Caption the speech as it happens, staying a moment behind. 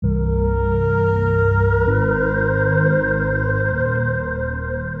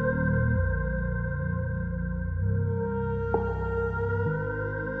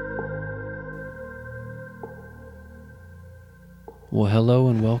Hello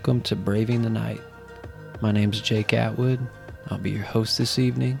and welcome to Braving the Night. My name's Jake Atwood. I'll be your host this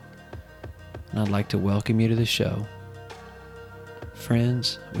evening, and I'd like to welcome you to the show.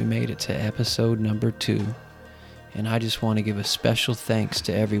 Friends, we made it to episode number 2, and I just want to give a special thanks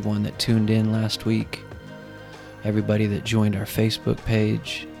to everyone that tuned in last week, everybody that joined our Facebook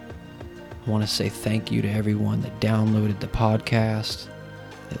page. I want to say thank you to everyone that downloaded the podcast,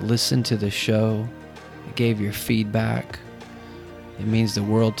 that listened to the show, that gave your feedback. It means the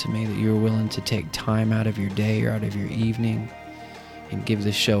world to me that you're willing to take time out of your day or out of your evening and give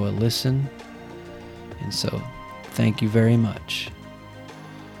the show a listen. And so, thank you very much.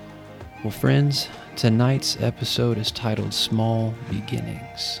 Well, friends, tonight's episode is titled Small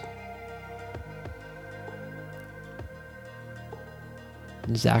Beginnings.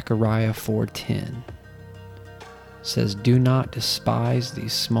 Zechariah 4:10 says, "Do not despise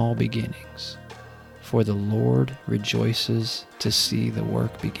these small beginnings, for the Lord rejoices to see the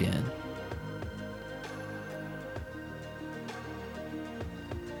work begin."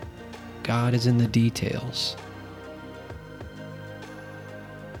 God is in the details,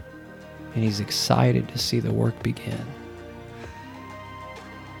 and He's excited to see the work begin.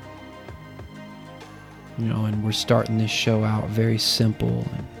 And we're starting this show out very simple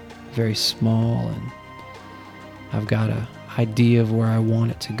and very small, and I've got an idea of where I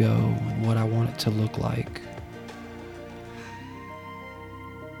want it to go and what I want it to look like.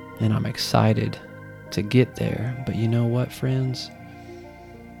 And I'm excited to get there. But you know what, friends?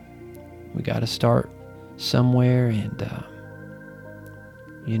 We got to start somewhere, and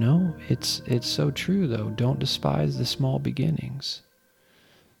it's so true though. Don't despise the small beginnings.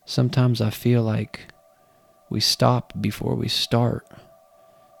 Sometimes I feel like we stop before we start.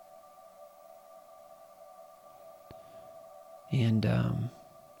 And,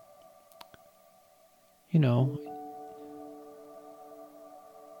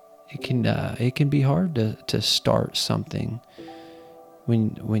 it can be hard to start something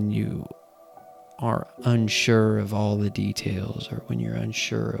when you are unsure of all the details, or when you're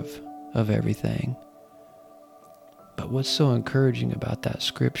unsure of everything. But what's so encouraging about that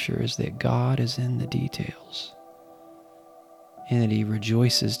scripture is that God is in the details, and that He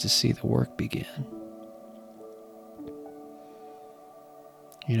rejoices to see the work begin.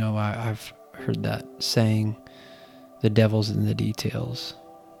 I've heard that saying, the devil's in the details.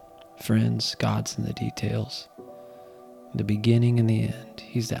 Friends, God's in the details. The beginning and the end.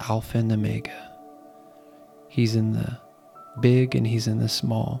 He's the Alpha and the Omega. He's in the big and He's in the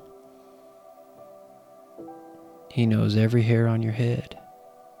small. He knows every hair on your head.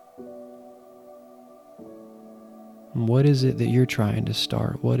 And what is it that you're trying to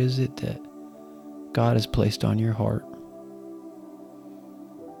start? What is it that God has placed on your heart?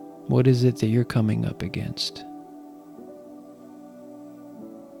 What is it that you're coming up against?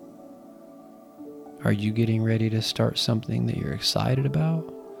 Are you getting ready to start something that you're excited about?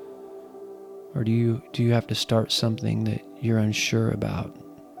 Or do you have to start something that you're unsure about?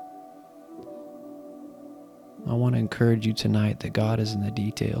 I want to encourage you tonight that God is in the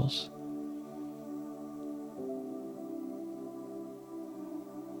details.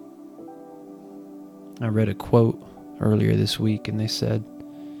 I read a quote earlier this week, and they said,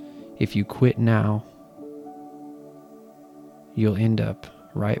 "If you quit now, you'll end up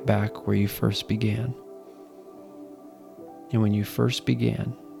right back where you first began. And when you first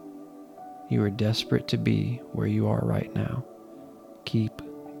began, you were desperate to be where you are right now. Keep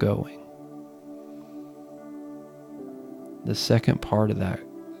going." The second part of that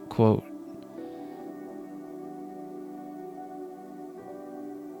quote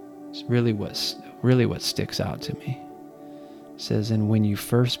is really what sticks out to me. It says, "And when you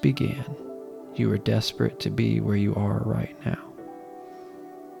first began, you were desperate to be where you are right now."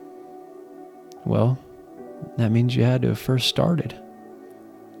 Well, that means you had to have first started.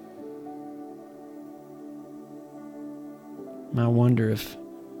 I wonder if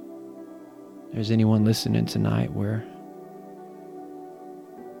there's anyone listening tonight where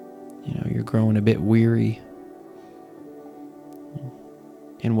you're growing a bit weary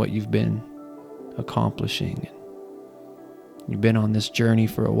in what you've been accomplishing. You've been on this journey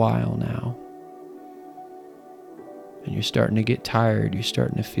for a while now, and you're starting to get tired. You're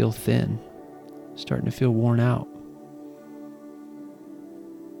starting to feel thin, starting to feel worn out.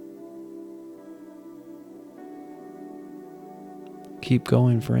 Keep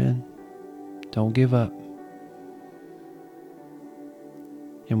going, friend. Don't give up.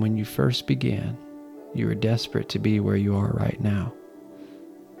 And when you first began, you were desperate to be where you are right now.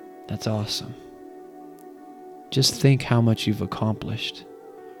 That's awesome. Just think how much you've accomplished.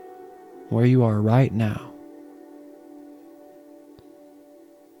 Where you are right now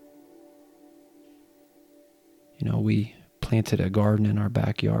We planted a garden in our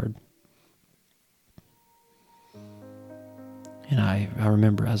backyard. And I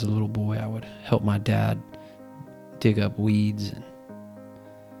remember as a little boy, I would help my dad dig up weeds, and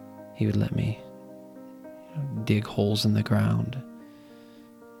he would let me dig holes in the ground.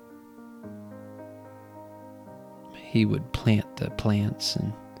 He would plant the plants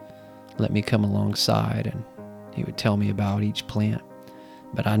and let me come alongside, and he would tell me about each plant.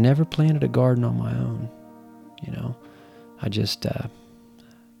 But I never planted a garden on my own. I just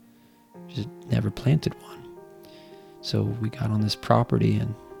never planted one. So we got on this property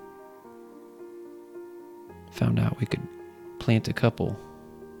and found out we could plant a couple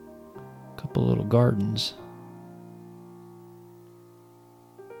little gardens.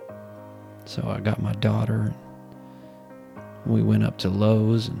 So I got my daughter, and we went up to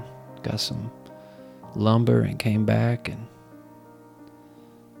Lowe's and got some lumber and came back and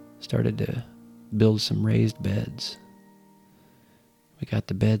started to build some raised beds. We got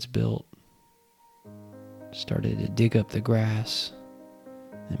the beds built, started to dig up the grass,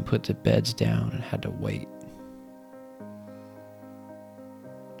 and put the beds down and had to wait.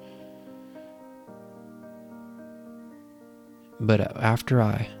 But after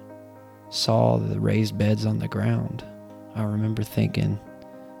I saw the raised beds on the ground, I remember thinking,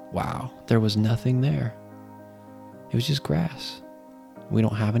 wow, there was nothing there. It was just grass. We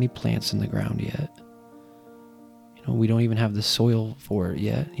don't have any plants in the ground yet. We don't even have the soil for it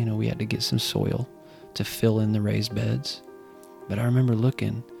yet. We had to get some soil to fill in the raised beds. But I remember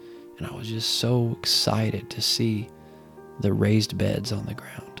looking, and I was just so excited to see the raised beds on the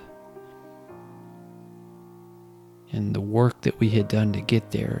ground. And the work that we had done to get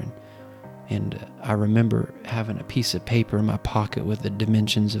there. And I remember having a piece of paper in my pocket with the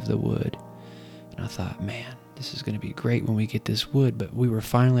dimensions of the wood. And I thought, man, this is going to be great when we get this wood. But we were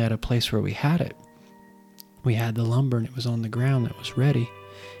finally at a place where we had it. We had the lumber and it was on the ground that was ready.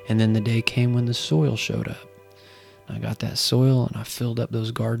 And then the day came when the soil showed up. I got that soil and I filled up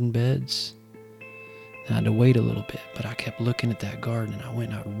those garden beds. And I had to wait a little bit, but I kept looking at that garden, and I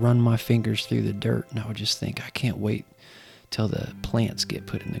went and I'd run my fingers through the dirt, and I would just think, I can't wait till the plants get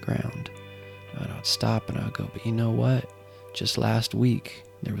put in the ground. And I'd stop and I'd go, but you know what? Just last week,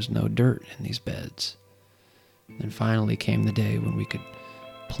 there was no dirt in these beds. And finally came the day when we could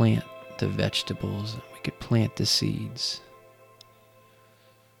plant the vegetables and we could plant the seeds.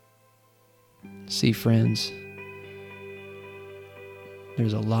 See, friends,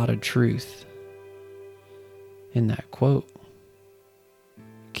 there's a lot of truth in that quote. You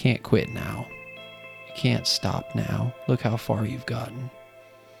can't quit now. You can't stop now. Look how far you've gotten.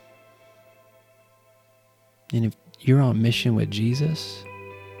 And if you're on mission with Jesus,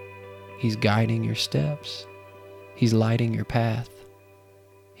 He's guiding your steps. He's lighting your path.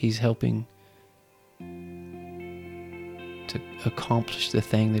 He's helping to accomplish the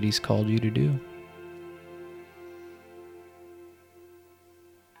thing that He's called you to do.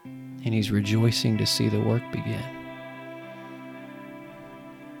 And He's rejoicing to see the work begin.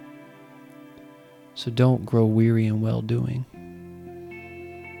 So don't grow weary in well-doing.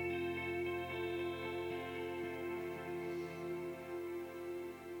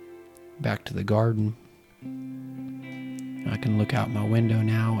 Back to the garden. I can look out my window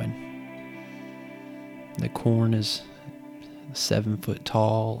now, and the corn is 7 foot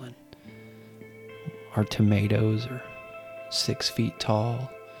tall, and our tomatoes are 6 feet tall.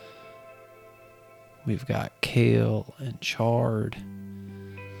 We've got kale and chard,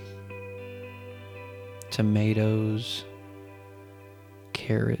 tomatoes,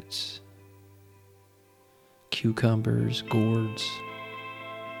 carrots, cucumbers, gourds,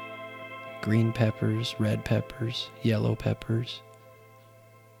 green peppers, red peppers, yellow peppers.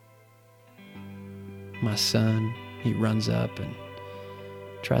 My son, he runs up and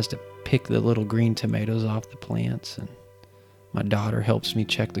tries to pick the little green tomatoes off the plants, and my daughter helps me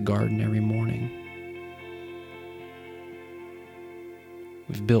check the garden every morning.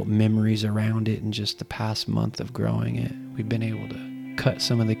 We've built memories around it in just the past month of growing it. We've been able to cut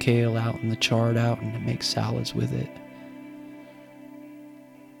some of the kale out and the chard out and make salads with it.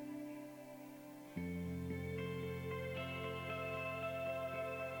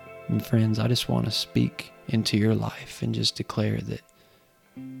 And friends, I just want to speak into your life and just declare that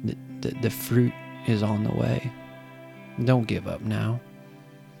the fruit is on the way. Don't give up now.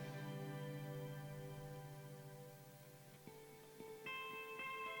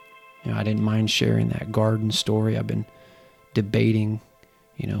 I didn't mind sharing that garden story. I've been debating,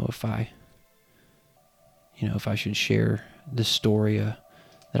 if I should share the story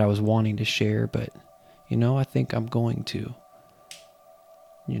that I was wanting to share, but I think I'm going to.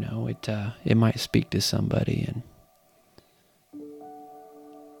 It might speak to somebody, and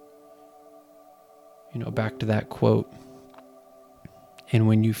Back to that quote. And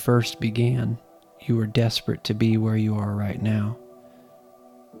when you first began, you were desperate to be where you are right now.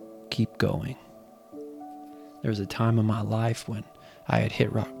 Keep going. There was a time in my life when I had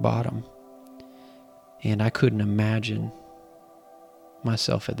hit rock bottom, and I couldn't imagine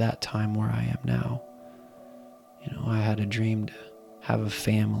myself at that time where I am now. I had a dream to have a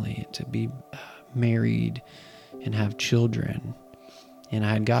family, to be married and have children. And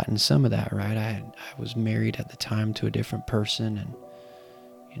I had gotten some of that right. I was married at the time to a different person, and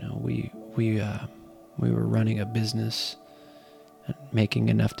we were running a business, making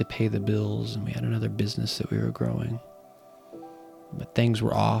enough to pay the bills, and we had another business that we were growing. But things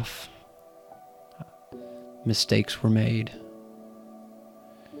were off. Mistakes were made.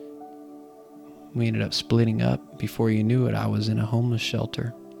 We ended up splitting up. Before you knew it, I was in a homeless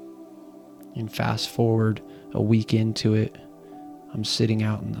shelter. And fast forward a week into it, I'm sitting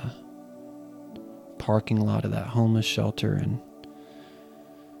out in the parking lot of that homeless shelter, and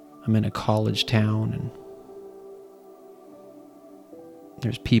I'm in a college town, and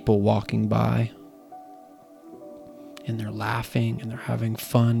there's people walking by, and they're laughing and they're having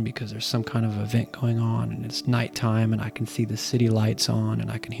fun because there's some kind of event going on, and it's nighttime, and I can see the city lights on, and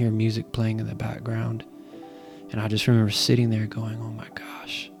I can hear music playing in the background. And I just remember sitting there going, oh my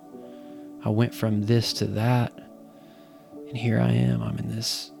gosh, I went from this to that, and here I am. I'm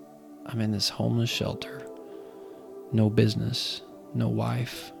in this homeless shelter. No business, no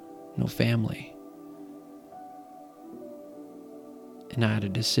wife, no family. And I had a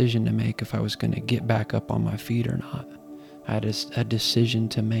decision to make if I was going to get back up on my feet or not. I had a decision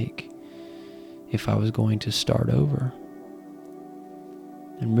to make if I was going to start over.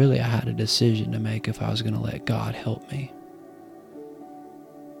 And really, I had a decision to make if I was going to let God help me.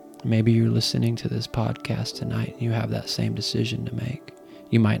 Maybe you're listening to this podcast tonight and you have that same decision to make.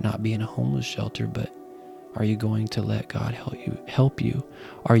 You might not be in a homeless shelter, but are you going to let God help you?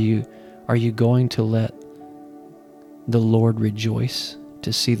 Are you going to let the Lord rejoice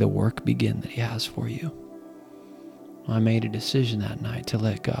to see the work begin that He has for you? I made a decision that night to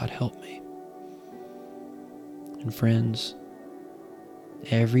let God help me. And friends,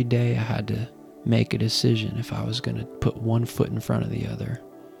 every day I had to make a decision if I was going to put one foot in front of the other.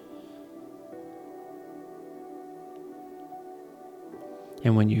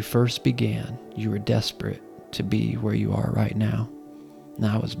 And when you first began, you were desperate to be where you are right now. And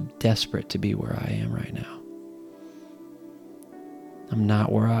I was desperate to be where I am right now. I'm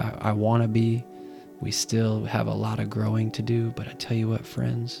not where I want to be. We still have a lot of growing to do, but I tell you what,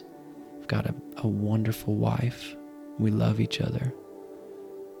 friends, I've got a wonderful wife. We love each other.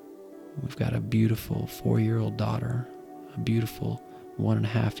 We've got a beautiful 4-year-old daughter, a beautiful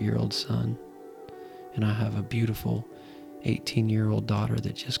 1.5-year-old son, and I have a beautiful 18-year-old daughter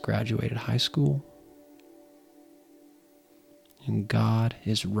that just graduated high school. And God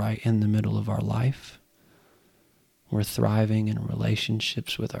is right in the middle of our life. We're thriving in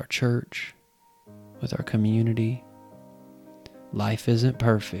relationships with our church, with our community. Life isn't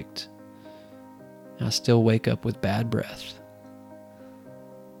perfect. I still wake up with bad breath.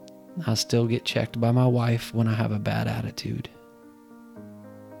 I still get checked by my wife when I have a bad attitude.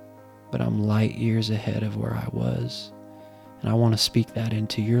 But I'm light years ahead of where I was. And I want to speak that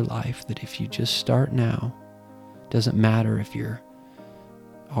into your life, that if you just start now, doesn't matter if you're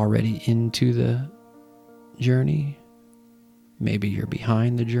already into the journey, maybe you're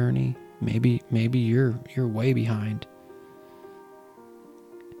behind the journey, maybe you're way behind.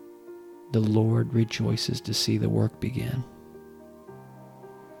 The Lord rejoices to see the work begin.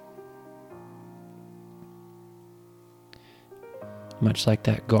 Much like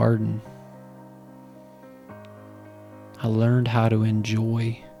that garden, I learned how to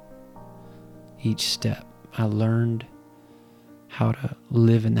enjoy each step. I learned how to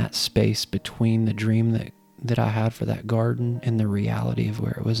live in that space between the dream that I had for that garden and the reality of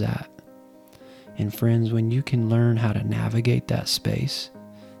where it was at. And friends, when you can learn how to navigate that space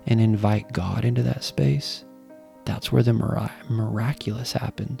and invite God into that space, that's where the miraculous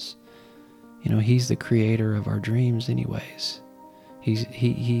happens. He's the creator of our dreams anyways.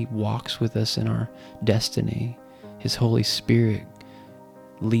 He walks with us in our destiny. His Holy Spirit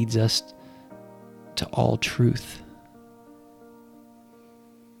leads us to all truth.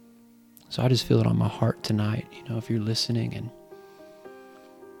 So I just feel it on my heart tonight. If you're listening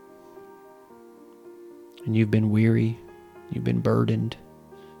and you've been weary, you've been burdened,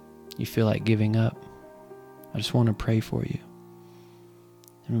 you feel like giving up, I just want to pray for you.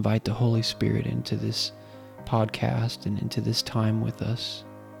 Invite the Holy Spirit into this podcast and into this time with us.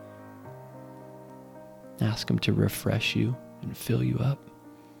 Ask Him to refresh you and fill you up.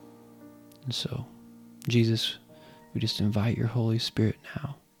 And so Jesus, we just invite your Holy Spirit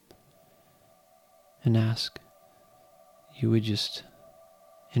now and ask you would just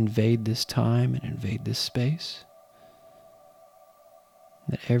invade this time and invade this space,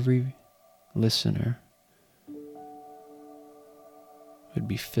 that every listener would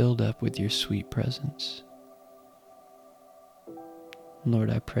be filled up with your sweet presence. Lord,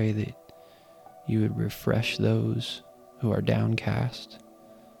 I pray that you would refresh those who are downcast.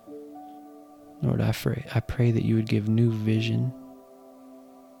 Lord, I pray that you would give new vision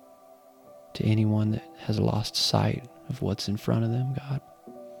to anyone that has lost sight of what's in front of them, God.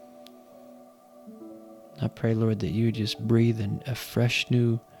 I pray, Lord, that you would just breathe a fresh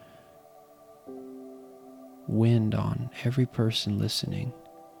new wind on every person listening.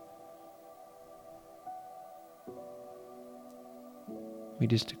 We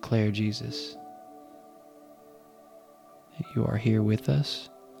just declare, Jesus, that you are here with us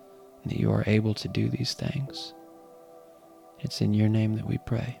and that you are able to do these things. It's in your name that we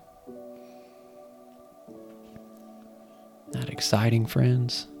pray. Not exciting,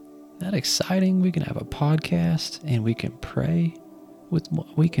 friends? Not exciting? We can have a podcast and we can pray.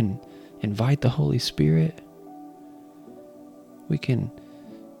 We can invite the Holy Spirit. We can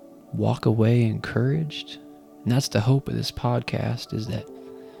walk away encouraged. And that's the hope of this podcast, is that,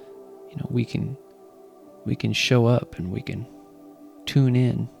 we can show up and we can tune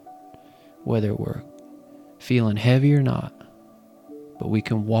in, whether we're feeling heavy or not. But we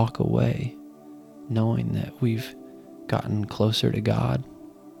can walk away knowing that we've gotten closer to God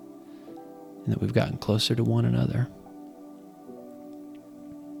and that we've gotten closer to one another.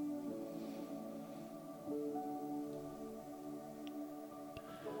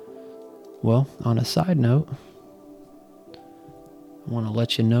 Well, on a side note, I want to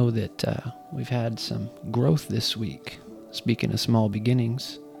let you know that we've had some growth this week, speaking of small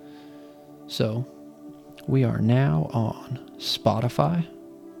beginnings. So, we are now on Spotify,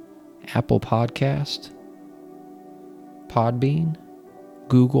 Apple Podcast, Podbean,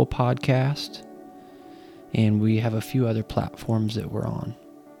 Google Podcast, and we have a few other platforms that we're on.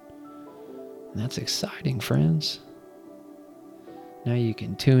 And that's exciting, friends. Now you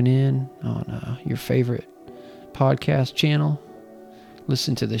can tune in on your favorite podcast channel,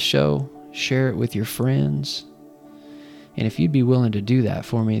 listen to the show, share it with your friends. And if you'd be willing to do that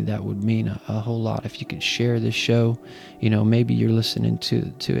for me, that would mean a whole lot. If you could share this show, maybe you're listening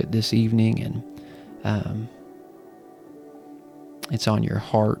to it this evening and it's on your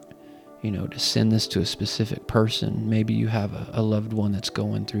heart, to send this to a specific person. Maybe you have a loved one that's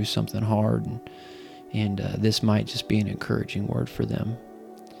going through something hard, and this might just be an encouraging word for them.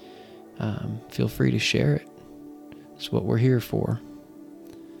 Feel free to share it. It's what we're here for,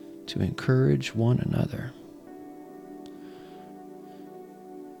 to encourage one another.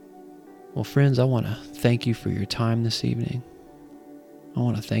 Well, friends, I want to thank you for your time this evening. I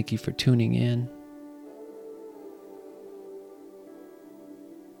want to thank you for tuning in.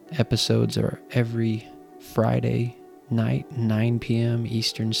 Episodes are every Friday night, 9 p.m.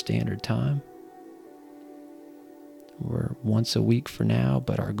 Eastern Standard Time. We're once a week for now,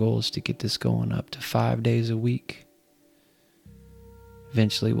 but our goal is to get this going up to 5 days a week.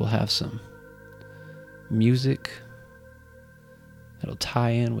 Eventually we'll have some music that'll tie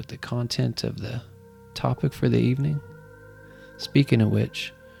in with the content of the topic for the evening. Speaking of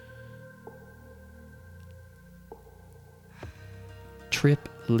which, Trip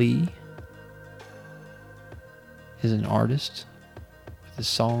Lee is an artist with a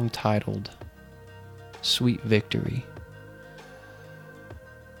song titled Sweet Victory.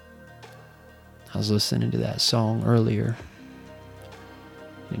 I was listening to that song earlier.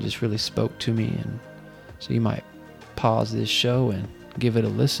 It just really spoke to me, and so you might pause this show and give it a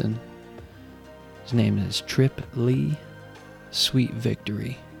listen. His name is Trip Lee, Sweet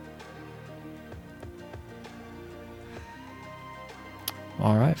Victory.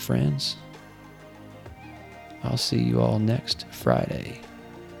 All right, friends. I'll see you all next Friday.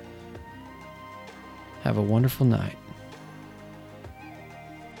 Have a wonderful night.